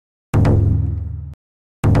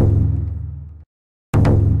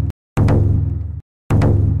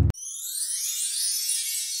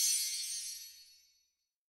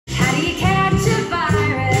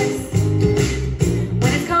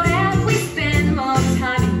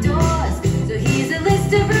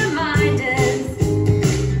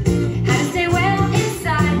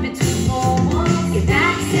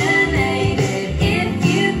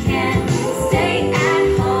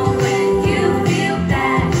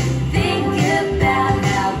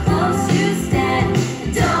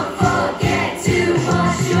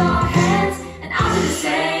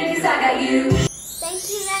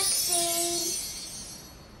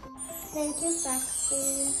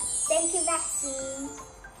vaccine.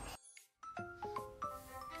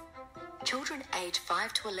 Children aged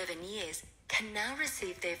 5 to 11 years can now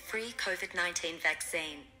receive their free COVID-19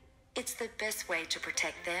 vaccine. It's the best way to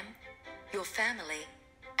protect them, your family,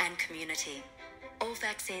 and community. All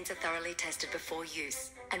vaccines are thoroughly tested before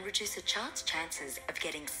use and reduce a child's chances of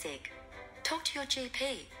getting sick. Talk to your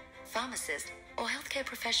GP, pharmacist, or healthcare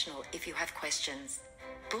professional if you have questions.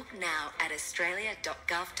 Book now at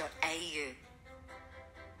australia.gov.au.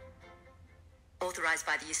 Authorised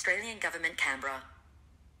by the Australian Government, Canberra.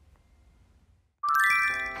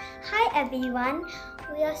 Hi everyone,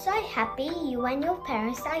 we are so happy you and your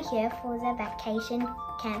parents are here for the vacation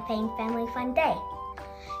campaign Family Fun Day.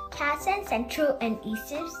 CASS and Central and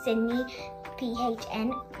Eastern Sydney PHN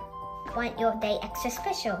want your day extra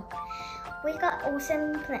special. We got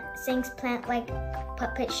awesome things planned like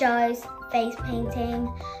puppet shows, face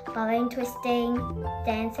painting, balloon twisting,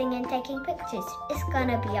 dancing and taking pictures. It's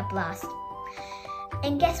gonna be a blast.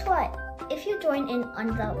 And guess what? If you join in on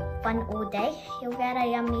the fun all day, you'll get a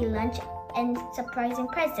yummy lunch and surprising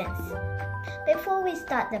presents. Before we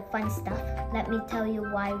start the fun stuff, let me tell you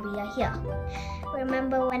why we are here.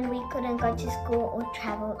 Remember when we couldn't go to school or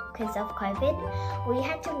travel because of COVID? We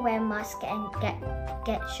had to wear masks and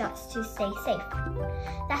get shots to stay safe.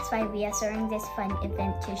 That's why we are throwing this fun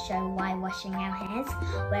event to show why washing our hands,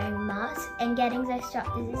 wearing masks, and getting those shots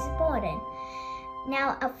is important.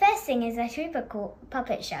 Now, our first thing is a super cool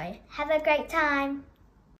puppet show. Have a great time!